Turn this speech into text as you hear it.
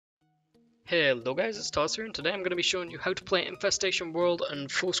Hello guys, it's Toz here, and today I'm going to be showing you how to play Infestation World in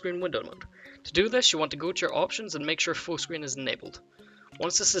full screen window mode. To do this, you want to go to your options and make sure full screen is enabled.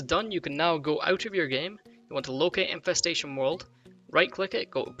 Once this is done, you can now go out of your game. You want to locate Infestation World, right click it,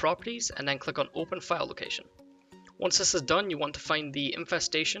 go to Properties, and then click on Open File Location. Once this is done, you want to find the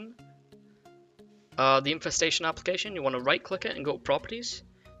Infestation application. You want to right click it and go to Properties.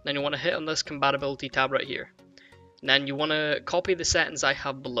 Then you want to hit on this Compatibility tab right here. And then you want to copy the settings I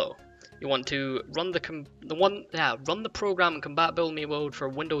have below. You want to run the program in compatibility mode for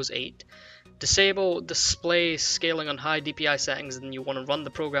Windows 8. Disable display scaling on high DPI settings, and you want to run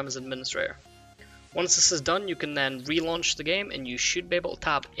the program as administrator. Once this is done, you can then relaunch the game, and you should be able to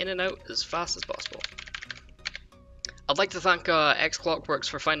tap in and out as fast as possible. I'd like to thank xKlokwerkz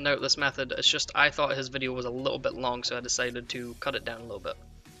for finding out this method. It's just I thought his video was a little bit long, so I decided to cut it down a little bit.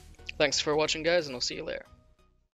 Thanks for watching, guys, and I'll see you later.